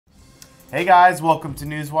Hey guys, welcome to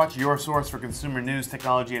NewsWatch, your source for consumer news,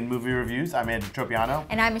 technology, and movie reviews. I'm Andrew Tropeano.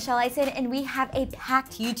 And I'm Michelle Ison, and we have a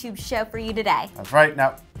packed YouTube show for you today. That's right.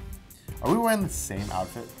 Now, are we wearing the same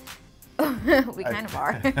outfit? We kind of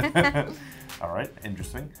are. All right,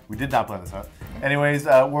 interesting. We did not plan this out. Anyways,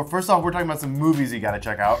 first off, we're talking about some movies you gotta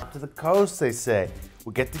check out. Up to the coast, they say.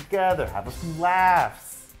 We'll get together, have a few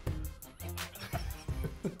laughs.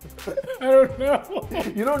 I don't know.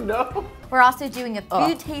 You don't know? We're also doing a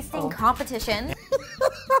food tasting competition.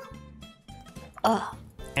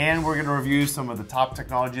 And we're gonna review some of the top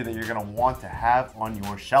technology that you're gonna want to have on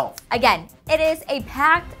your shelf. Again, it is a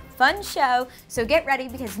packed, fun show, so get ready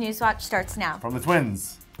because NewsWatch starts now. From the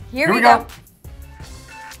twins. Here we go.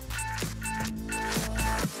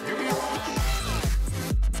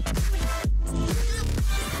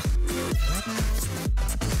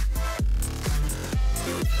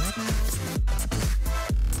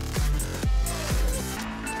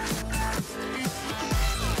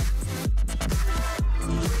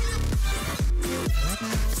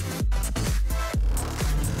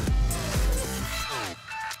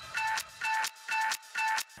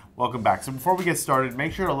 Welcome back. So before we get started,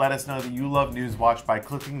 make sure to let us know that you love NewsWatch by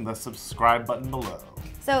clicking the subscribe button below.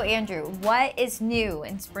 So Andrew, what is new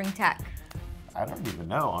in spring tech? I don't even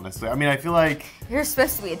know, honestly. I mean, I feel like... You're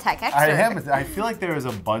supposed to be a tech expert. I am. I feel like there is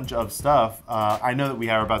a bunch of stuff. I know that we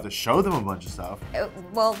are about to show them a bunch of stuff.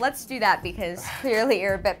 Well, let's do that because clearly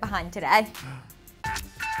you're a bit behind today.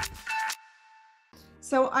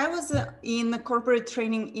 So I was in the corporate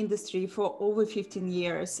training industry for over 15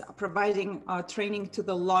 years, providing training to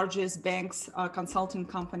the largest banks, consulting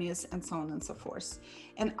companies, and so on and so forth.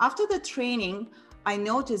 And after the training, I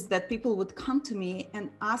noticed that people would come to me and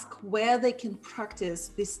ask where they can practice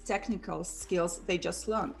these technical skills they just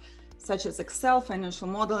learned, such as Excel, financial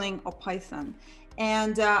modeling, or Python.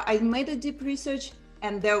 And I made a deep research,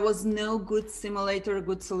 and there was no good simulator,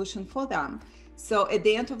 good solution for them. So at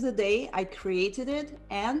the end of the day, I created it,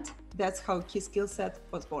 and that's how Key Skill Set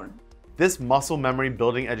was born. This muscle memory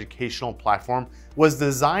building educational platform was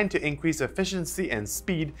designed to increase efficiency and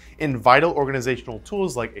speed in vital organizational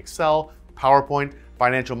tools like Excel, PowerPoint,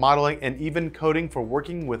 financial modeling, and even coding for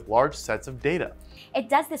working with large sets of data. It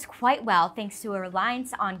does this quite well thanks to a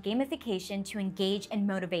reliance on gamification to engage and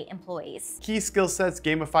motivate employees. Key Skill Set's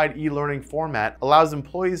gamified e-learning format allows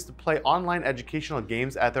employees to play online educational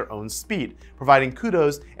games at their own speed, providing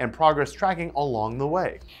kudos and progress tracking along the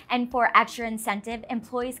way. And for extra incentive,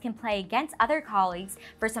 employees can play against other colleagues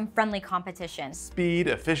for some friendly competition. Speed,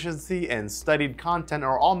 efficiency, and studied content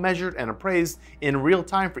are all measured and appraised in real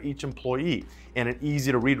time for each employee, and an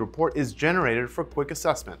easy-to-read report is generated for quick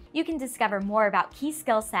assessment. You can discover more about Key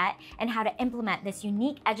Skill Set and how to implement this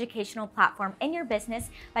unique educational platform in your business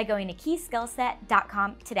by going to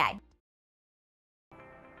keyskillset.com today.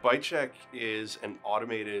 BiteCheck is an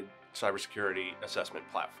automated cybersecurity assessment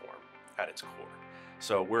platform at its core.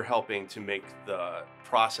 So we're helping to make the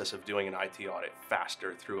process of doing an IT audit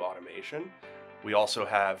faster through automation. We also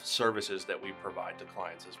have services that we provide to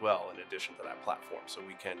clients as well in addition to that platform. So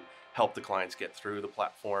we can help the clients get through the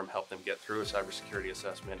platform, help them get through a cybersecurity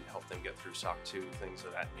assessment, help them get through SOC 2, things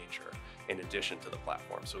of that nature in addition to the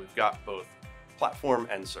platform. So we've got both platform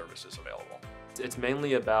and services available. It's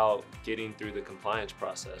mainly about getting through the compliance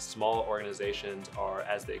process. Small organizations are,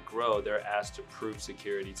 as they grow, they're asked to prove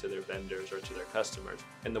security to their vendors or to their customers.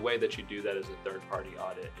 And the way that you do that is a third-party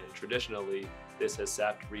audit. And traditionally, this has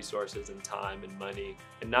sapped resources and time and money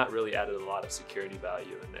and not really added a lot of security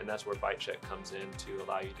value. And that's where BiteCheck comes in to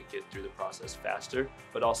allow you to get through the process faster,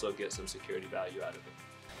 but also get some security value out of it.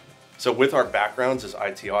 So with our backgrounds as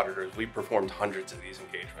IT auditors, we performed hundreds of these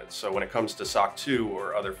engagements. So when it comes to SOC 2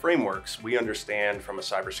 or other frameworks, we understand from a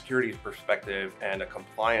cybersecurity perspective and a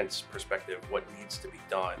compliance perspective what needs to be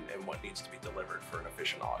done and what needs to be delivered for an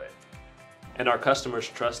efficient audit. And our customers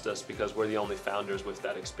trust us because we're the only founders with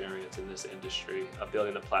that experience in this industry of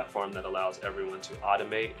building a platform that allows everyone to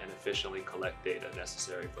automate and efficiently collect data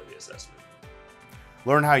necessary for the assessment.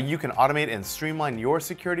 Learn how you can automate and streamline your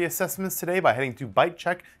security assessments today by heading to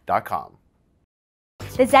bitecheck.com.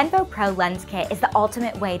 The Zenvo Pro Lens Kit is the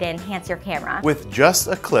ultimate way to enhance your camera. With just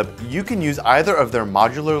a clip, you can use either of their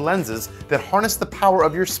modular lenses that harness the power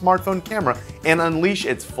of your smartphone camera and unleash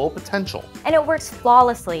its full potential. And it works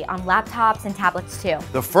flawlessly on laptops and tablets too.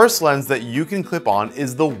 The first lens that you can clip on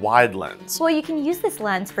is the wide lens. Well, you can use this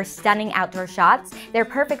lens for stunning outdoor shots. They're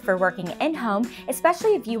perfect for working in home,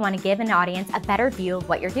 especially if you want to give an audience a better view of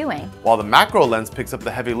what you're doing. While the macro lens picks up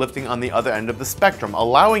the heavy lifting on the other end of the spectrum,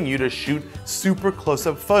 allowing you to shoot super close-up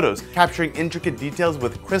close-up photos, capturing intricate details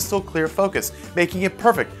with crystal clear focus, making it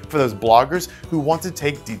perfect for those bloggers who want to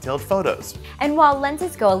take detailed photos. And while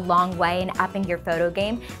lenses go a long way in upping your photo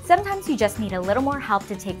game, sometimes you just need a little more help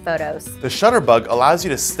to take photos. The shutter bug allows you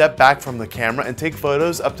to step back from the camera and take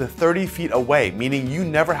photos up to 30 feet away, meaning you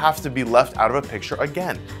never have to be left out of a picture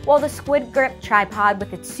again. While the squid grip tripod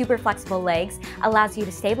with its super flexible legs allows you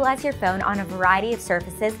to stabilize your phone on a variety of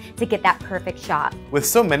surfaces to get that perfect shot. With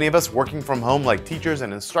so many of us working from home like teachers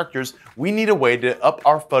and instructors, we need a way to up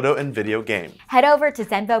our photo and video game. Head over to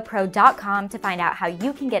zenvopro.com to find out how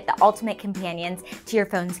you can get the ultimate companions to your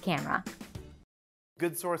phone's camera.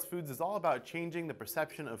 Good Source Foods is all about changing the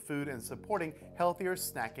perception of food and supporting healthier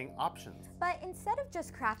snacking options. But instead of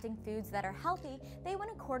just crafting foods that are healthy, they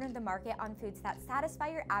want to corner the market on foods that satisfy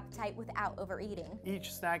your appetite without overeating.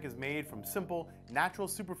 Each snack is made from simple, natural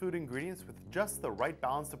superfood ingredients with just the right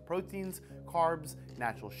balance of proteins, carbs,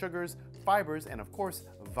 natural sugars, fibers, and of course,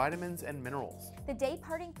 vitamins and minerals. The day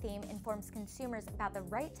parting theme informs consumers about the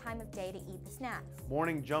right time of day to eat the snack.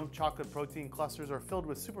 Morning Jump chocolate protein clusters are filled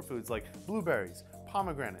with superfoods like blueberries,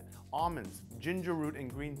 pomegranate, almonds, ginger root,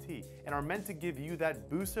 and green tea, and are meant to give you that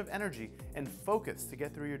boost of energy and focus to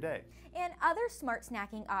get through your day. And other smart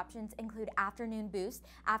snacking options include afternoon boost,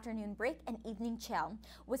 afternoon break, and evening chill.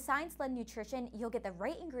 With science-led nutrition, you'll get the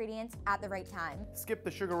right ingredients at the right time. Skip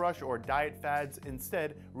the sugar rush or diet fads.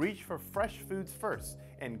 Instead, reach for fresh foods first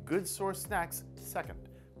and Good Source snacks second.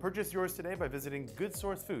 Purchase yours today by visiting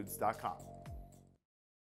goodsourcefoods.com.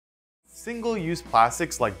 Single-use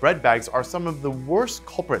plastics like bread bags are some of the worst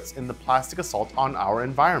culprits in the plastic assault on our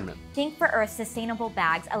environment. Think for Earth sustainable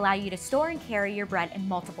bags allow you to store and carry your bread in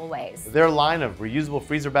multiple ways. Their line of reusable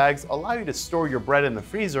freezer bags allow you to store your bread in the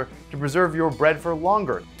freezer to preserve your bread for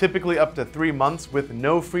longer, typically up to 3 months with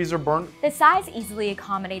no freezer burn. The size easily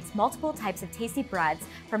accommodates multiple types of tasty breads,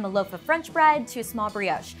 from a loaf of French bread to a small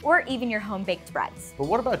brioche, or even your home-baked breads. But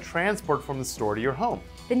what about transport from the store to your home?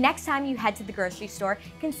 The next time you head to the grocery store,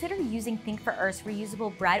 consider using Think for Earth's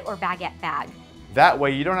reusable bread or baguette bag. That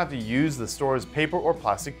way you don't have to use the store's paper or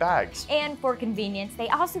plastic bags. And for convenience, they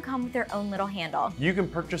also come with their own little handle. You can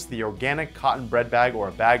purchase the organic cotton bread bag or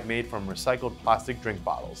a bag made from recycled plastic drink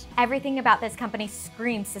bottles. Everything about this company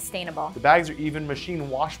screams sustainable. The bags are even machine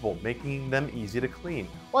washable, making them easy to clean.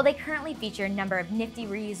 While they currently feature a number of nifty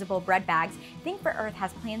reusable bread bags, Think for Earth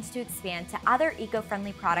has plans to expand to other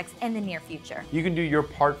eco-friendly products in the near future. You can do your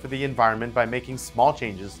part for the environment by making small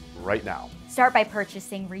changes right now. Start by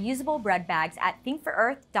purchasing reusable bread bags at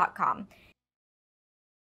thinkforearth.com.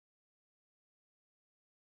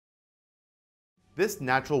 This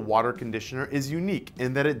natural water conditioner is unique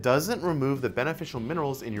in that it doesn't remove the beneficial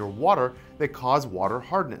minerals in your water that cause water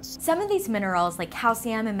hardness. Some of these minerals, like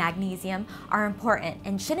calcium and magnesium, are important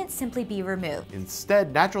and shouldn't simply be removed.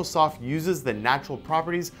 Instead, Natural Soft uses the natural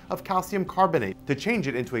properties of calcium carbonate to change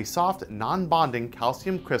it into a soft, non-bonding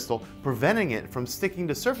calcium crystal, preventing it from sticking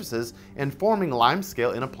to surfaces and forming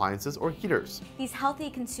limescale in appliances or heaters. These healthy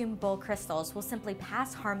consumable crystals will simply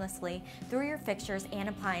pass harmlessly through your fixtures and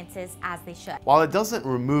appliances as they should. While it doesn't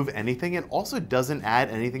remove anything, it also doesn't add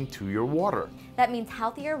anything to your water. That means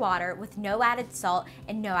healthier water with no added salt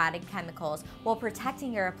and no added chemicals, while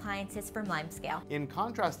protecting your appliances from limescale. In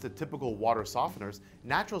contrast to typical water softeners,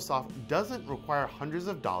 Natural Soft doesn't require hundreds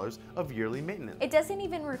of dollars of yearly maintenance. It doesn't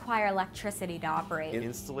even require electricity to operate.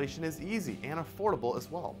 Installation is easy and affordable as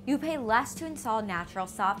well. You pay less to install Natural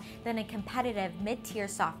Soft than a competitive mid-tier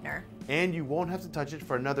softener. And you won't have to touch it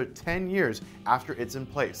for another 10 years after it's in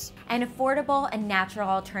place. An affordable and natural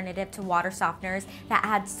alternative to water softeners that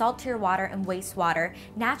add salt to your water and waste water,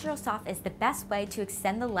 Natural Soft is the best way to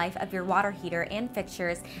extend the life of your water heater and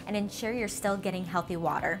fixtures and ensure you're still getting healthy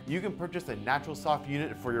water. You can purchase a Natural Soft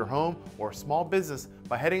unit for your home or small business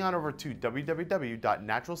by heading on over to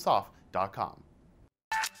www.naturalsoft.com.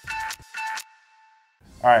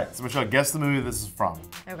 All right, so Michelle, guess the movie this is from.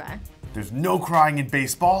 Okay. There's no crying in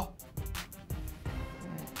baseball.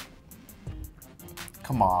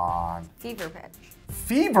 Come on. Fever Pitch.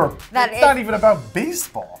 Fever? It's not even about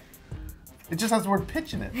baseball. It just has the word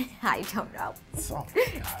pitch in it. I don't know. So,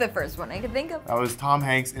 it's the first one I could think of. that was Tom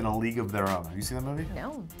Hanks in A League of Their Own. Have you seen that movie?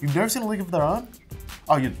 No. You've never seen A League of Their Own?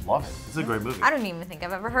 Oh, you'd love it. It's a great movie. I don't even think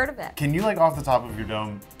I've ever heard of it. Can you, like, off the top of your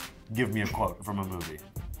dome, give me a quote from a movie?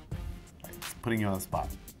 Like, it's putting you on the spot.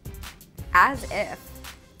 As if.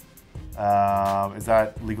 Is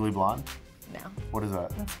that Legally Blonde? No. What is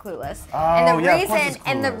that? It's Clueless. Oh, and the yeah, of course it's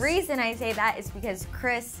and the Clueless. reason I say that is because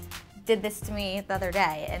Chris did this to me the other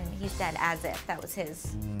day, and he said as if. That was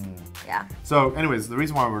his. Yeah. So anyways, the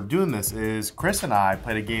reason why we're doing this is Chris and I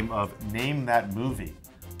played a game of Name That Movie.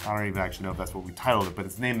 I don't even actually know if that's what we titled it, but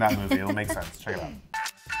it's Name That Movie. It'll make sense. Check it out.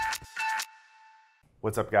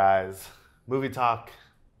 What's up, guys? Movie talk.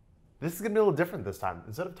 This is gonna be a little different this time.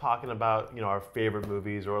 Instead of talking about our favorite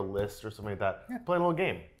movies or a list or something like that, play a little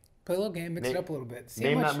game. Play a little game, mix it up a little bit.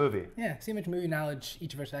 Name that movie. Yeah, see how much movie knowledge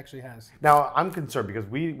each of us actually has. Now, I'm concerned because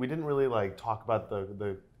we didn't really talk about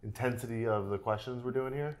the intensity of the questions we're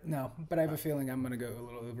doing here. No, but I have a feeling I'm gonna go a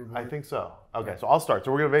little overboard. I think so. Okay, so I'll start.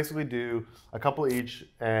 So we're gonna basically do a couple each,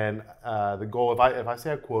 and the goal, if I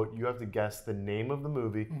say a quote, you have to guess the name of the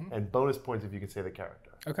movie, and bonus points if you can say the character.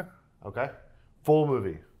 Okay. Okay? Full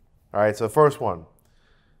movie. All right, so first one.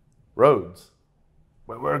 Roads.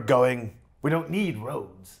 Where we're going, we don't need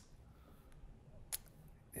roads.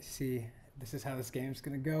 See, this is how this game's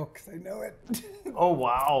gonna go, because I know it. Oh,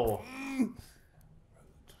 wow.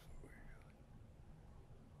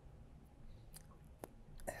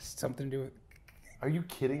 Something to do with... Are you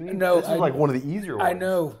kidding me? No. This is like one of the easier ones. I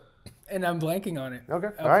know, and I'm blanking on it. Okay,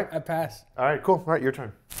 all right. I pass. All right, cool. All right, your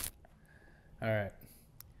turn. All right.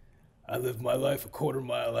 I live my life a quarter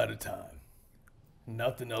mile at a time.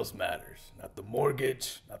 Nothing else matters. Not the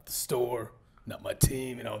mortgage, not the store, not my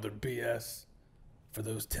team and all their BS. For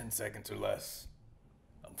those 10 seconds or less,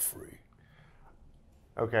 I'm free.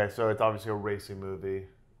 Okay, so it's obviously a racing movie.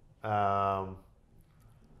 I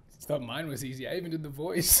thought mine was easy. I even did the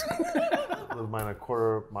voice. Live mine a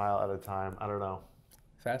quarter mile at a time. I don't know.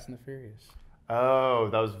 Fast and the Furious. Oh,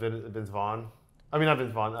 that was Vince Vaughn. I mean, not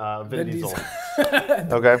Vince Vaughn. Vin Diesel.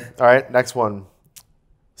 Okay. All right. Next one.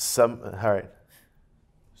 Some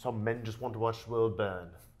men just want to watch the world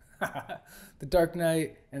burn. The Dark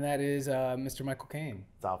Knight, and that is Mr. Michael Caine.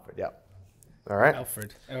 It's Alfred. Yep. All right.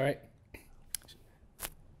 Alfred. All right.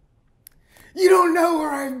 You don't know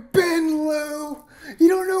where I've been, Lou. You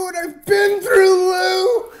don't know what I've been through,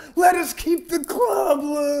 Lou. Let us keep the club,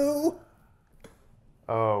 Lou.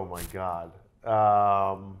 Oh my God.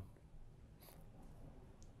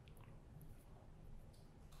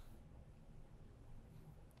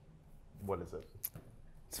 What is it?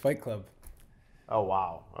 It's Fight Club. Oh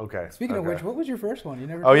wow. Okay. Speaking of which, what was your first one? You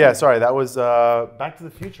never. Oh yeah, sorry. That was Back to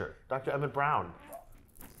the Future. Dr. Emmett Brown.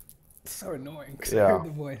 It's so annoying because Yeah. I heard the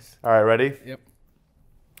voice. All right, ready? Yep.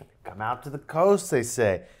 Come out to the coast, they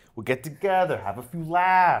say. We'll get together, have a few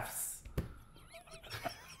laughs.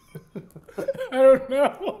 I don't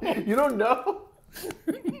know. You don't know?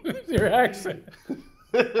 Your accent.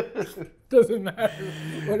 Doesn't matter.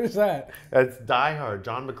 What is that? That's Die Hard,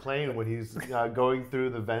 John McClane, when he's going through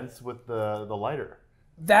the vents with the lighter.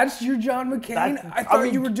 That's your John McCain? I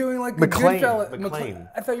thought you were doing like a McClane, Goodfellas. McClane.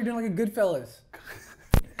 I thought you were doing like a Goodfellas.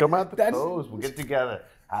 Come out the coast, we'll get together,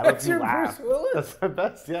 have a few laughs. Bruce Willis? That's my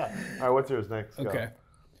best, yeah. All right, what's yours next? Go. Okay.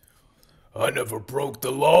 I never broke the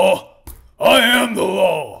law. I am the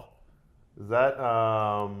law. Is that,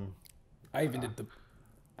 I even did the...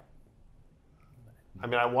 I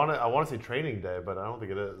mean, I want to say Training Day, but I don't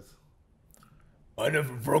think it is. I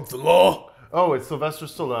never broke the law. Oh, it's Sylvester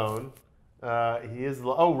Stallone. He is,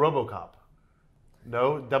 RoboCop.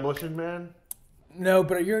 No, Demolition Man? No,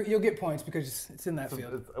 but you'll get points because it's in that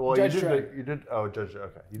field. Well, Judge Judge Dredd.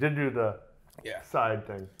 okay. You did do the side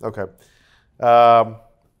thing. Okay.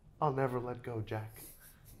 I'll never let go, Jack.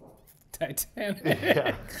 Titanic.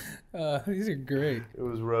 Yeah. These are great. It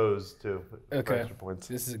was Rose, too. Okay. Extra points.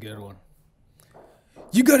 This is a good one.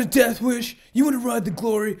 You got a death wish, you want to ride the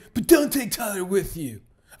glory, but don't take Tyler with you.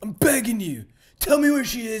 I'm begging you. Tell me where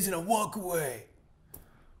she is and I'll walk away.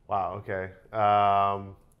 Wow, okay. I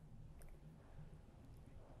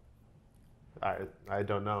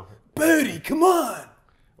don't know. Bertie, come on.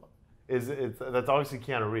 That's obviously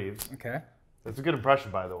Keanu Reeves. Okay. That's a good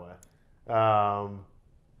impression, by the way. I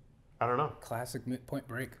don't know. Classic Point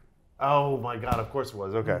Break. Oh my God! Of course it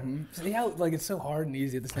was. Okay. Mm-hmm. See how it's so hard and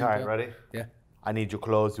easy at the same All time. right, ready? Yeah. I need your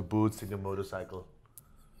clothes, your boots, and your motorcycle.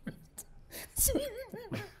 That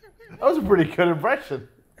was a pretty good impression.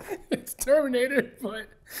 It's Terminator, but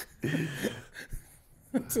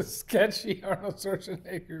it's a sketchy Arnold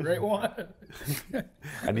Schwarzenegger, right, Juan?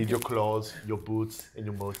 I need your clothes, your boots, and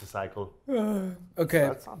your motorcycle. Okay.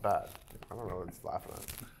 That's not bad. I don't know what it's laughing at.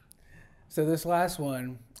 So this last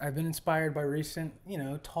one, I've been inspired by recent,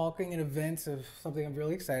 talking and events of something I'm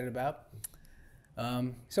really excited about.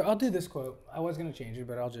 So I'll do this quote. I was going to change it,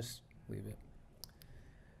 but I'll just leave it.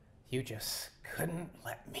 You just couldn't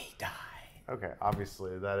let me die. Okay,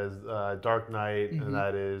 obviously that is Dark Knight, and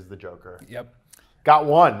that is the Joker. Yep. Got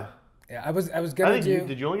one. Yeah, I was gonna do.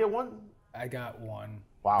 Did you only get one? I got one.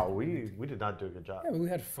 Wow, we did not do a good job. Yeah, but we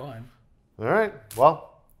had fun. All right,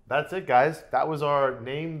 well, that's it, guys. That was our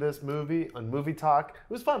Name This Movie on Movie Talk.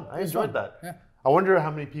 It was fun. I enjoyed that. Yeah. I wonder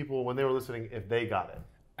how many people, when they were listening, if they got it.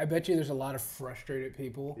 I bet you there's a lot of frustrated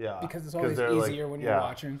people. Yeah. Because it's always they're easier when you're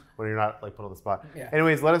watching. When you're not like put on the spot. Yeah.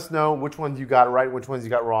 Anyways, let us know which ones you got right, which ones you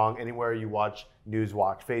got wrong, anywhere you watch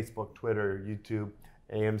NewsWatch, Facebook, Twitter, YouTube,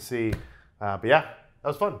 AMC. But yeah, that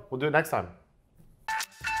was fun. We'll do it next time.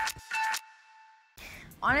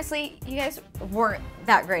 Honestly, you guys weren't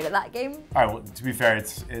that great at that game. All right, well, to be fair,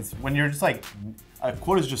 it's when you're just like, a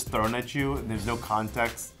quote is just thrown at you and there's no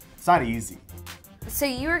context, it's not easy. So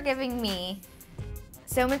you were giving me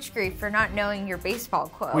so much grief for not knowing your baseball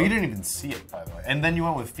quote. Well, you didn't even see it, by the way. And then you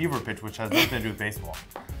went with fever pitch, which has nothing to do with baseball.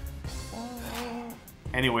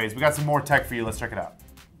 Anyways, we got some more tech for you. Let's check it out.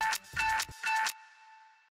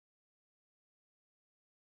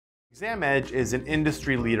 ExamEdge is an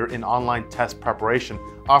industry leader in online test preparation,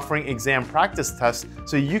 offering exam practice tests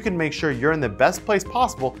so you can make sure you're in the best place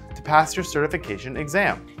possible to pass your certification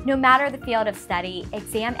exam. No matter the field of study,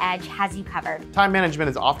 ExamEdge has you covered. Time management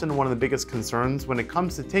is often one of the biggest concerns when it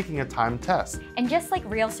comes to taking a timed test. And just like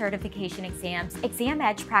real certification exams,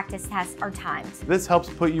 ExamEdge practice tests are timed. This helps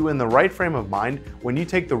put you in the right frame of mind when you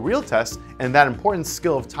take the real test, and that important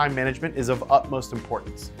skill of time management is of utmost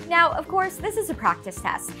importance. Now, of course, this is a practice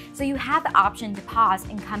test, so you have the option to pause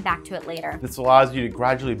and come back to it later. This allows you to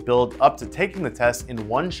gradually build up to taking the test in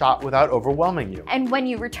one shot without overwhelming you. And when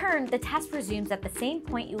you return, the test resumes at the same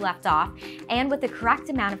point you left off and with the correct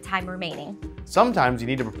amount of time remaining. Sometimes you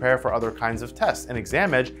need to prepare for other kinds of tests, and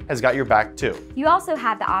ExamEdge has got your back too. You also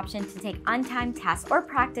have the option to take untimed tests or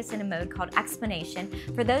practice in a mode called explanation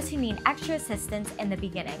for those who need extra assistance in the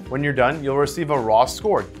beginning. When you're done, you'll receive a raw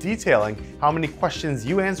score detailing how many questions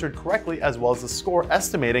you answered correctly, as well as a score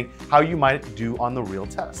estimating how you might do on the real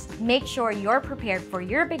test. Make sure you're prepared for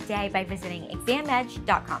your big day by visiting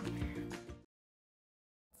examedge.com.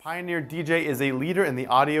 Pioneer DJ is a leader in the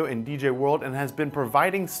audio and DJ world and has been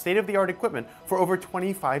providing state-of-the-art equipment for over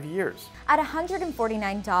 25 years. At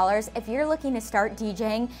 $149, if you're looking to start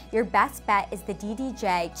DJing, your best bet is the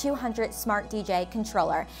DDJ 200 Smart DJ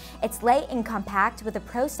controller. It's light and compact with a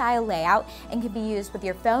pro-style layout and can be used with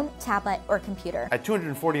your phone, tablet, or computer. At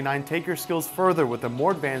 $249, take your skills further with the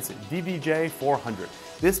more advanced DDJ 400.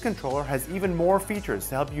 This controller has even more features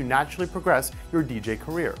to help you naturally progress your DJ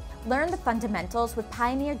career. Learn the fundamentals with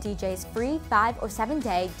Pioneer DJ's free 5 or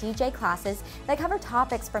 7-day DJ classes that cover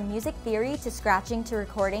topics from music theory to scratching to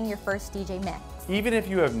recording your first DJ mix. Even if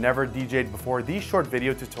you have never DJed before, these short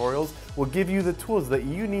video tutorials will give you the tools that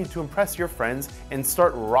you need to impress your friends and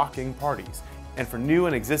start rocking parties. And for new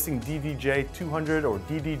and existing DDJ 200 or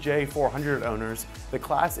DDJ 400 owners, the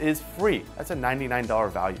class is free. That's a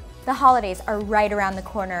 $99 value. The holidays are right around the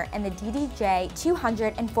corner, and the DDJ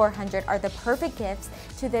 200 and 400 are the perfect gifts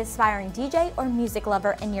to the aspiring DJ or music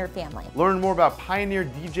lover in your family. Learn more about Pioneer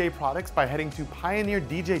DJ products by heading to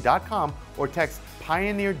pioneerdj.com or text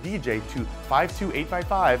Pioneer DJ to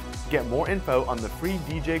 52855 to get more info on the free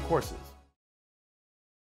DJ courses.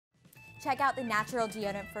 Check out the natural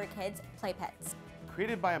deodorant for kids, Play Pits.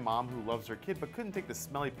 Created by a mom who loves her kid but couldn't take the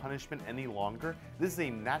smelly punishment any longer, this is a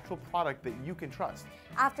natural product that you can trust.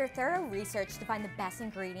 After thorough research to find the best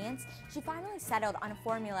ingredients, she finally settled on a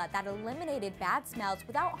formula that eliminated bad smells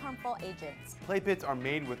without harmful agents. Play Pits are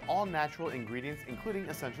made with all natural ingredients, including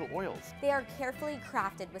essential oils. They are carefully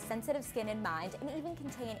crafted with sensitive skin in mind and even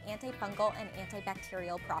contain antifungal and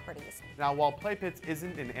antibacterial properties. Now, while Play Pits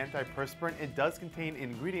isn't an antiperspirant, it does contain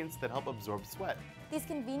ingredients that help absorb sweat. These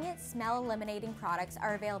convenient smell-eliminating products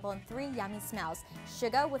are available in 3 yummy smells: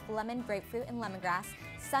 Sugar with lemon, grapefruit, and lemongrass,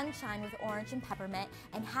 Sunshine with orange and peppermint,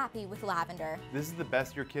 and Happy with lavender. This is the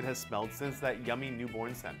best your kid has smelled since that yummy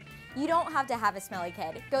newborn scent. You don't have to have a smelly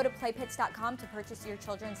kid. Go to playpits.com to purchase your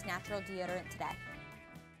children's natural deodorant today.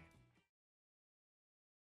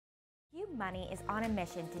 Cube Money is on a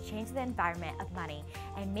mission to change the environment of money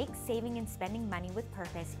and make saving and spending money with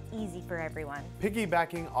purpose easy for everyone.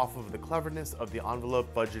 Piggybacking off of the cleverness of the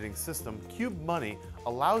envelope budgeting system, Cube Money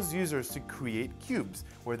allows users to create cubes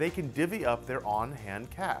where they can divvy up their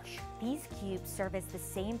on-hand cash. These cubes serve as the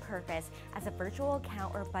same purpose as a virtual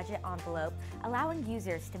account or budget envelope, allowing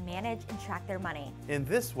users to manage and track their money. In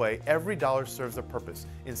this way, every dollar serves a purpose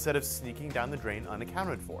instead of sneaking down the drain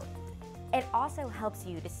unaccounted for. It also helps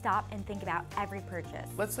you to stop and think about every purchase.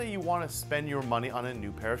 Let's say you want to spend your money on a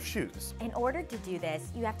new pair of shoes. In order to do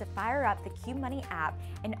this, you have to fire up the Cube Money app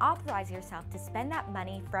and authorize yourself to spend that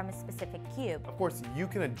money from a specific cube. Of course, you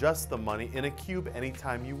can adjust the money in a cube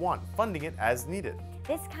anytime you want, funding it as needed.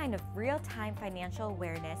 This kind of real-time financial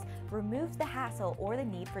awareness removes the hassle or the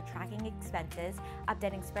need for tracking expenses,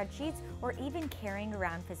 updating spreadsheets, or even carrying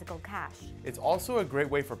around physical cash. It's also a great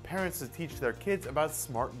way for parents to teach their kids about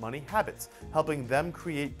smart money habits, helping them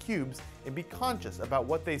create cubes and be conscious about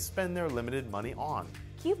what they spend their limited money on.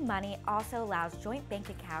 Cube Money also allows joint bank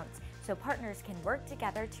accounts so partners can work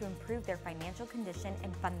together to improve their financial condition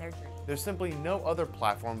and fund their dreams. There's simply no other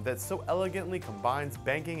platform that so elegantly combines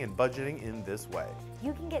banking and budgeting in this way.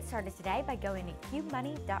 You can get started today by going to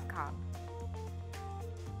cubemoney.com.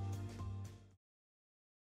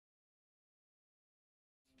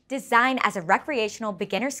 Designed as a recreational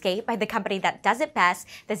beginner skate by the company that does it best,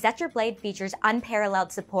 the Zetra Blade features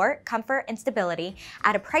unparalleled support, comfort, and stability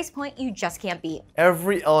at a price point you just can't beat.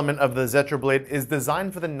 Every element of the Zetra Blade is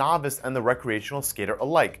designed for the novice and the recreational skater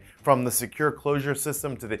alike, from the secure closure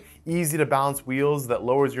system to the easy-to-balance wheels that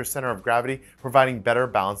lowers your center of gravity, providing better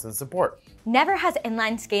balance and support. Never has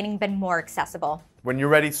inline skating been more accessible. When you're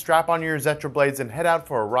ready, strap on your Zetra Blades and head out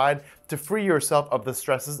for a ride to free yourself of the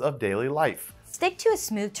stresses of daily life. Stick to a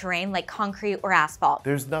smooth terrain like concrete or asphalt.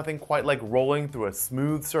 There's nothing quite like rolling through a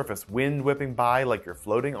smooth surface, wind whipping by like you're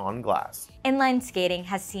floating on glass. Inline skating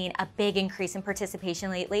has seen a big increase in participation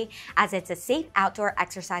lately as it's a safe outdoor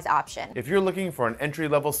exercise option. If you're looking for an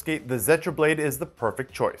entry-level skate, the Zetra Blade is the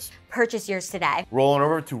perfect choice. Purchase yours today. Roll on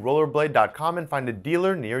over to rollerblade.com and find a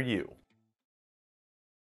dealer near you.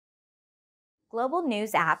 Global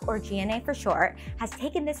News App, or GNA for short, has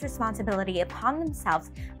taken this responsibility upon themselves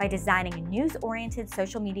by designing a news-oriented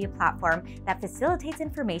social media platform that facilitates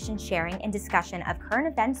information sharing and discussion of current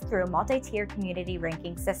events through a multi-tier community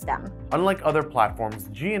ranking system. Unlike other platforms,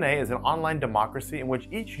 GNA is an online democracy in which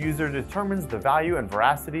each user determines the value and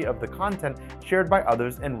veracity of the content shared by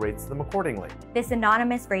others and rates them accordingly. This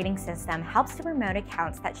anonymous rating system helps to promote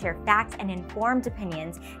accounts that share facts and informed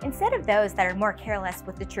opinions instead of those that are more careless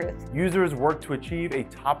with the truth. Users work to achieve a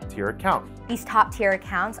top-tier account. These top-tier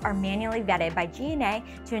accounts are manually vetted by GNA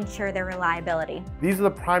to ensure their reliability. These are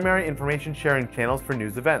the primary information sharing channels for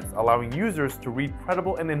news events, allowing users to read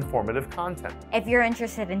credible and informative content. If you're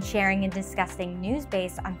interested in sharing and discussing news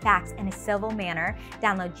based on facts in a civil manner,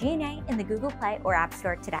 download GNA in the Google Play or App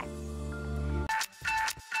Store today.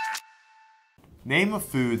 Name a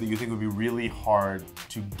food that you think would be really hard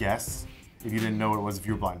to guess if you didn't know what it was if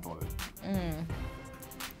you were blindfolded.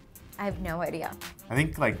 I have no idea. I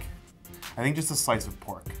think just a slice of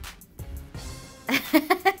pork.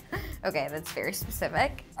 Okay, that's very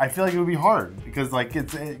specific. I feel like it would be hard because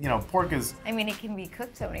pork is. I mean, it can be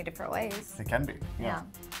cooked so many different ways. It can be. Yeah.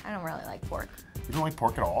 I don't really like pork. You don't like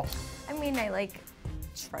pork at all? I mean, I like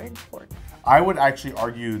shredded pork. I would actually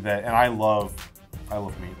argue that, and I love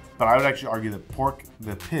meat, but I would actually argue that pork,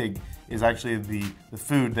 the pig, is actually the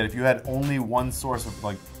food that if you had only one source of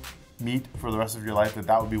meat for the rest of your life,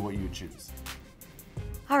 that would be what you would choose.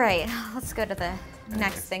 All right, let's go to the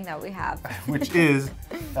next thing that we have. Which is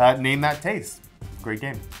Name That Taste. Great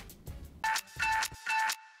game.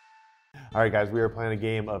 All right, guys, we are playing a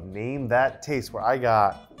game of Name That Taste where I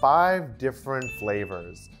got 5 different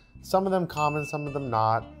flavors. Some of them common, some of them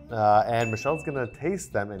not. And Michelle's gonna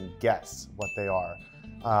taste them and guess what they are.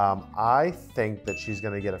 I think that she's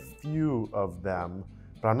gonna get a few of them,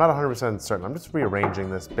 but I'm not 100% certain. I'm just rearranging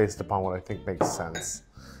this based upon what I think makes sense.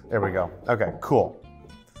 There we go. Okay, cool.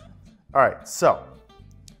 All right, so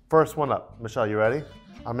first one up. Michelle, you ready?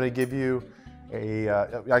 I'm gonna give you a,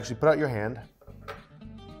 actually put out your hand.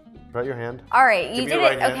 Put out your hand. All right, you Give me did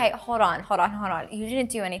your it. right Okay, hand. hold on. You didn't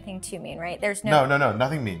do anything too mean, right? There's no. No,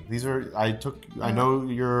 nothing mean. These are, I know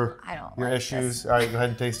your like issues. this. All right, go ahead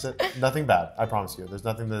and taste it. Nothing bad, I promise you. There's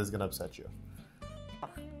nothing that is gonna upset you.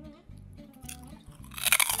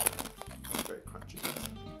 Very crunchy.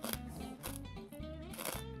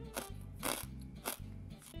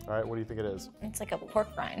 All right, what do you think it is? It's like a pork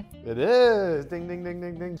rind. It is. Ding, ding, ding,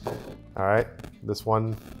 ding, ding. All right, this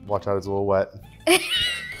one, watch out, it's a little wet.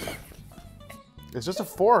 It's just a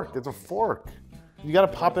fork. It's a fork. You gotta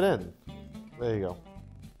pop it in. There you go.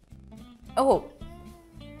 Oh,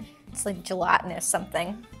 it's like gelatinous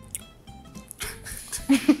something.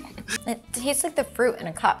 It tastes like the fruit in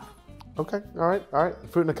a cup. Okay, all right.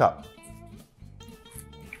 Fruit in a cup.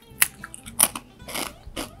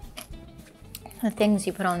 The things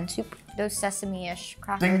you put on soup, those sesame-ish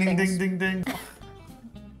cracker Ding, ding, things. ding, ding, ding.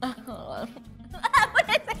 What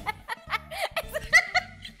is it?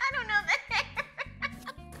 I don't know the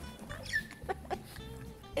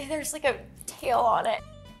name. There's like a tail on it.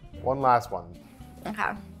 One last one.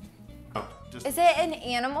 Okay. Oh, just Is it an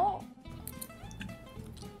animal?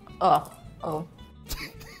 Oh.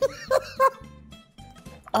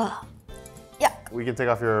 Yeah. we can take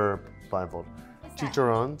off your blindfold.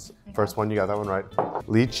 Chicharrones. First one, you got that one right.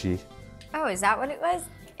 Lychee. Oh, is that what it was?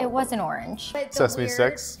 It was an orange. But Sesame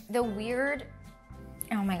sticks. The weird,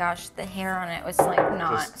 oh my gosh, the hair on it was like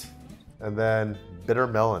not. And then bitter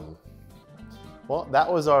melon. Well,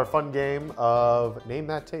 that was our fun game of Name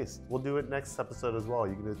That Taste. We'll do it next episode as well.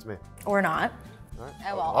 You can do it to me. Or not. All right.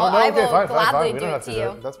 I will. Oh, no, I okay, will fine, gladly We do don't it have to do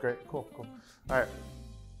you. That's great. Cool. All right.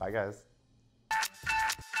 Bye, guys.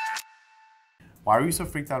 Why were you so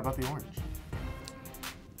freaked out about the orange?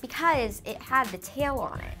 Because it had the tail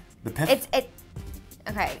on it. The pith?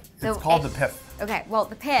 Okay. It's called the pith. Okay, well,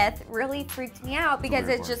 the pith really freaked me out because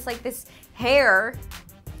weird it's word. just like this hair.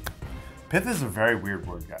 Pith is a very weird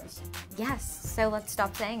word, guys. Yes, so let's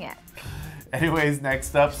stop saying it. Anyways,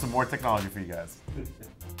 next up, some more technology for you guys.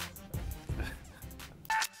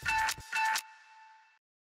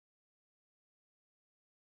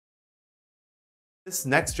 This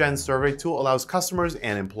next-gen survey tool allows customers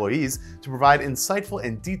and employees to provide insightful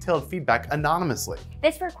and detailed feedback anonymously.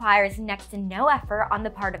 This requires next to no effort on the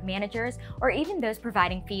part of managers or even those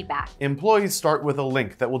providing feedback. Employees start with a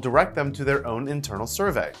link that will direct them to their own internal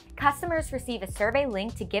survey. Customers receive a survey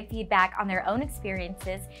link to give feedback on their own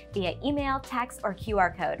experiences via email, text, or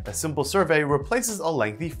QR code. A simple survey replaces a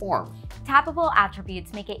lengthy form. Tappable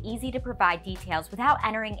attributes make it easy to provide details without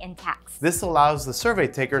entering in text. This allows the survey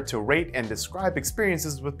taker to rate and describe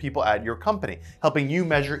experiences with people at your company, helping you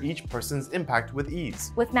measure each person's impact with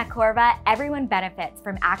ease. With Macorva, everyone benefits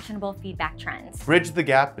from actionable feedback trends. Bridge the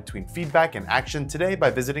gap between feedback and action today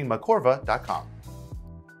by visiting macorva.com.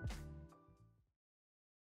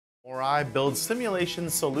 Morai builds simulation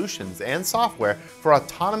solutions and software for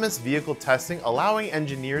autonomous vehicle testing, allowing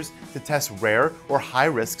engineers to test rare or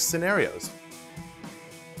high-risk scenarios.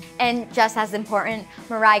 And just as important,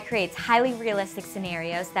 Morai creates highly realistic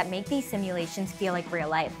scenarios that make these simulations feel like real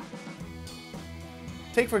life.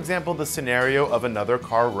 Take, for example, the scenario of another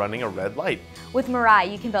car running a red light. With Morai,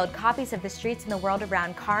 you can build copies of the streets and the world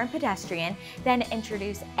around car and pedestrian, then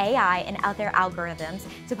introduce AI and other algorithms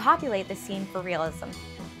to populate the scene for realism.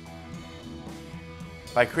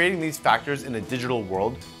 By creating these factors in a digital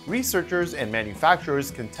world, researchers and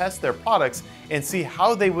manufacturers can test their products and see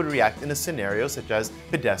how they would react in a scenario such as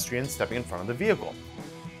pedestrians stepping in front of the vehicle.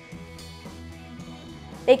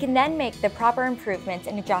 They can then make the proper improvements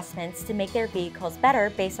and adjustments to make their vehicles better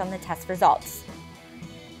based on the test results.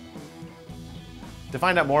 To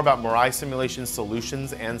find out more about Morai simulation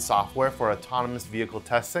solutions and software for autonomous vehicle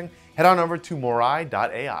testing, head on over to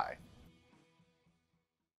morai.ai.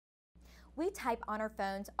 We type on our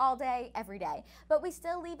phones all day, every day, but we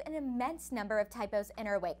still leave an immense number of typos in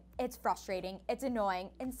our wake. It's frustrating, it's annoying,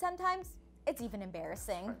 and sometimes it's even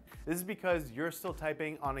embarrassing. This is because you're still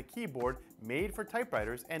typing on a keyboard made for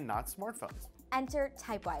typewriters and not smartphones. Enter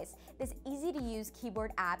Typewise. This easy-to-use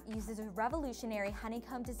keyboard app uses a revolutionary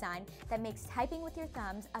honeycomb design that makes typing with your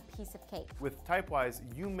thumbs a piece of cake. With Typewise,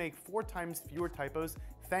 you make 4 times fewer typos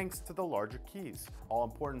thanks to the larger keys. All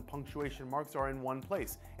important punctuation marks are in one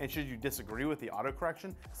place, and should you disagree with the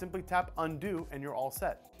autocorrection, simply tap undo and you're all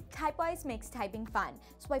set. Typewise makes typing fun.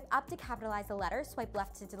 Swipe up to capitalize a letter, swipe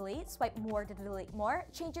left to delete, swipe more to delete more,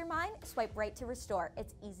 change your mind, swipe right to restore.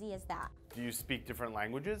 It's easy as that. Do you speak different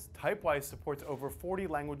languages? Typewise supports over 40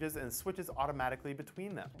 languages and switches automatically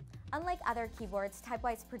between them. Unlike other keyboards,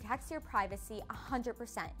 Typewise protects your privacy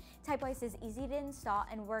 100%. Typewise is easy to install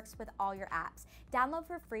and works with all your apps. Download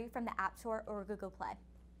for free from the App Store or Google Play.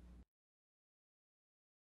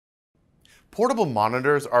 Portable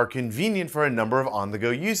monitors are convenient for a number of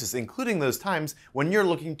on-the-go uses, including those times when you're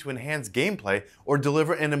looking to enhance gameplay or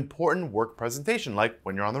deliver an important work presentation, like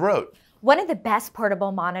when you're on the road. One of the best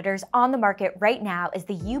portable monitors on the market right now is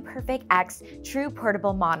the UPerfect X True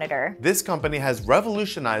Portable Monitor. This company has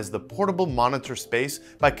revolutionized the portable monitor space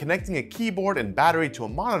by connecting a keyboard and battery to a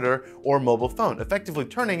monitor or mobile phone, effectively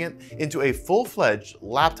turning it into a full-fledged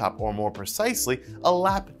laptop, or more precisely, a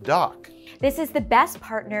lap dock. This is the best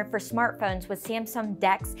partner for smartphones with Samsung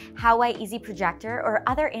DeX, Huawei Easy Projector, or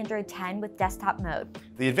other Android 10 with desktop mode.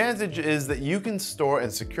 The advantage is that you can store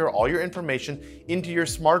and secure all your information into your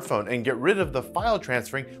smartphone and get rid of the file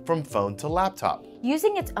transferring from phone to laptop.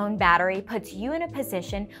 Using its own battery puts you in a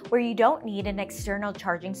position where you don't need an external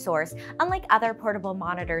charging source, unlike other portable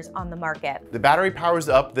monitors on the market. The battery powers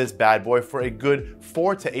up this bad boy for a good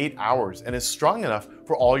 4 to 8 hours and is strong enough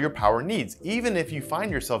for all your power needs, even if you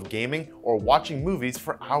find yourself gaming or watching movies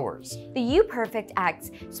for hours. The UPerfect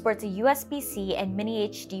X sports a USB-C and mini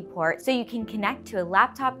HD port, so you can connect to a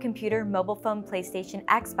laptop, computer, mobile phone, PlayStation,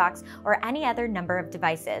 Xbox, or any other number of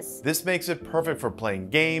devices. This makes it perfect for playing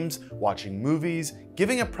games, watching movies,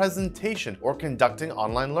 giving a presentation, or conducting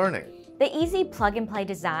online learning. The easy plug-and-play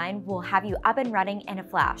design will have you up and running in a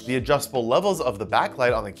flash. The adjustable levels of the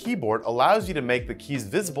backlight on the keyboard allows you to make the keys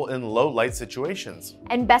visible in low light situations.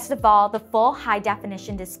 And best of all, the full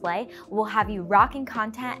high-definition display will have you rocking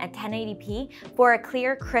content at 1080p for a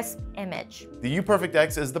clear, crisp image. The UPerfect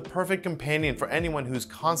X is the perfect companion for anyone who's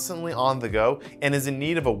constantly on the go and is in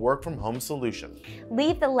need of a work-from-home solution.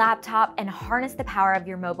 Leave the laptop and harness the power of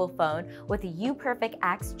your mobile phone with the UPerfect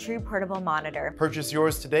X True Portable Monitor. Purchase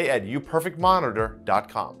yours today at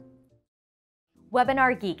uperfectmonitor.com.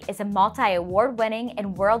 Webinar Geek is a multi-award-winning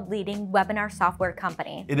and world-leading webinar software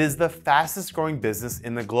company. It is the fastest growing business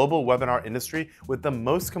in the global webinar industry with the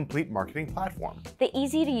most complete marketing platform. The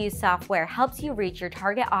easy-to-use software helps you reach your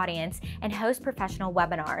target audience and host professional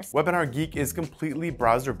webinars. Webinar Geek is completely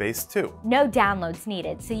browser-based too. No downloads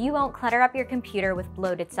needed, so you won't clutter up your computer with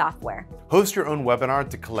bloated software. Host your own webinar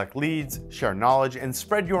to collect leads, share knowledge, and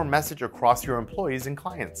spread your message across your employees and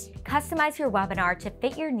clients. Customize your webinar to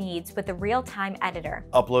fit your needs with a real-time editor.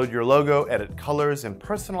 Upload your logo, edit colors, and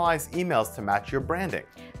personalize emails to match your branding.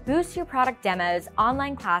 Boost your product demos,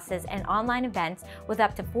 online classes, and online events with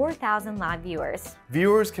up to 4,000 live viewers.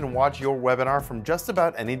 Viewers can watch your webinar from just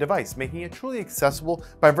about any device, making it truly accessible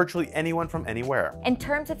by virtually anyone from anywhere. In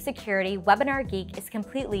terms of security, Webinar Geek is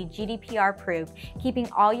completely GDPR-proof,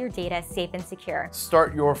 keeping all your data safe and secure.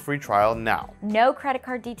 Start your free trial now. No credit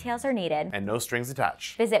card details are needed. And no strings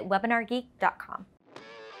attached. Visit webinargeek.com.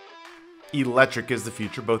 Electric is the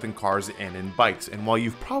future both in cars and in bikes, and while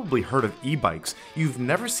you've probably heard of e-bikes, you've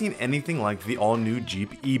never seen anything like the all-new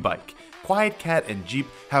Jeep e-bike. QuietKat and Jeep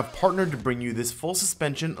have partnered to bring you this full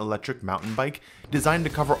suspension electric mountain bike designed to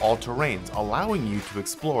cover all terrains, allowing you to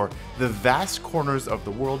explore the vast corners of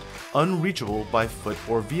the world unreachable by foot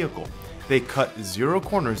or vehicle. They cut 0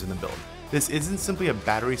 corners in the build. This isn't simply a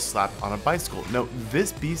battery slapped on a bicycle. No,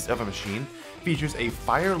 this beast of a machine features a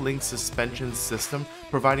Fire-Link suspension system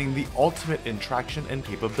providing the ultimate in traction and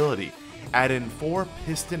capability. Add in 4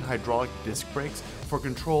 piston hydraulic disc brakes for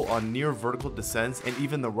control on near vertical descents and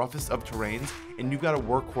even the roughest of terrains, and you've got a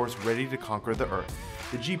workhorse ready to conquer the earth.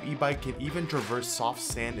 The Jeep e-bike can even traverse soft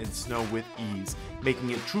sand and snow with ease,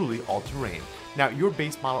 making it truly all-terrain. Now, your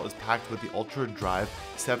base model is packed with the Ultra Drive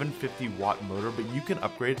 750-watt motor, but you can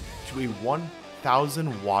upgrade to a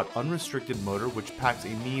 1,000-watt unrestricted motor, which packs a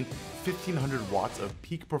mean 1,500 watts of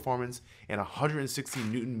peak performance and 160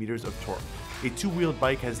 Newton meters of torque. A two-wheeled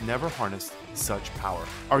bike has never harnessed such power.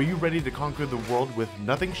 Are you ready to conquer the world with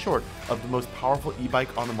nothing short of the most powerful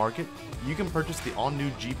e-bike on the market? You can purchase the all-new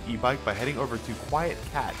Jeep e-bike by heading over to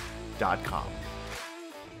QuietKat.com.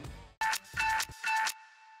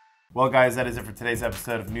 Well guys, that is it for today's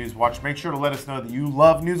episode of NewsWatch. Make sure to let us know that you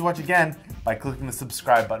love NewsWatch again by clicking the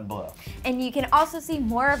subscribe button below. And you can also see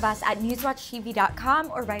more of us at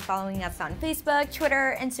newswatchtv.com or by following us on Facebook,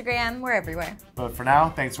 Twitter, Instagram, we're everywhere. But for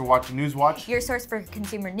now, thanks for watching NewsWatch. Your source for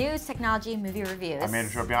consumer news, technology, and movie reviews. I'm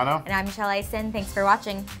Andrew Tropeano. And I'm Michelle Ison. Thanks for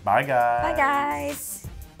watching. Bye guys. Bye guys.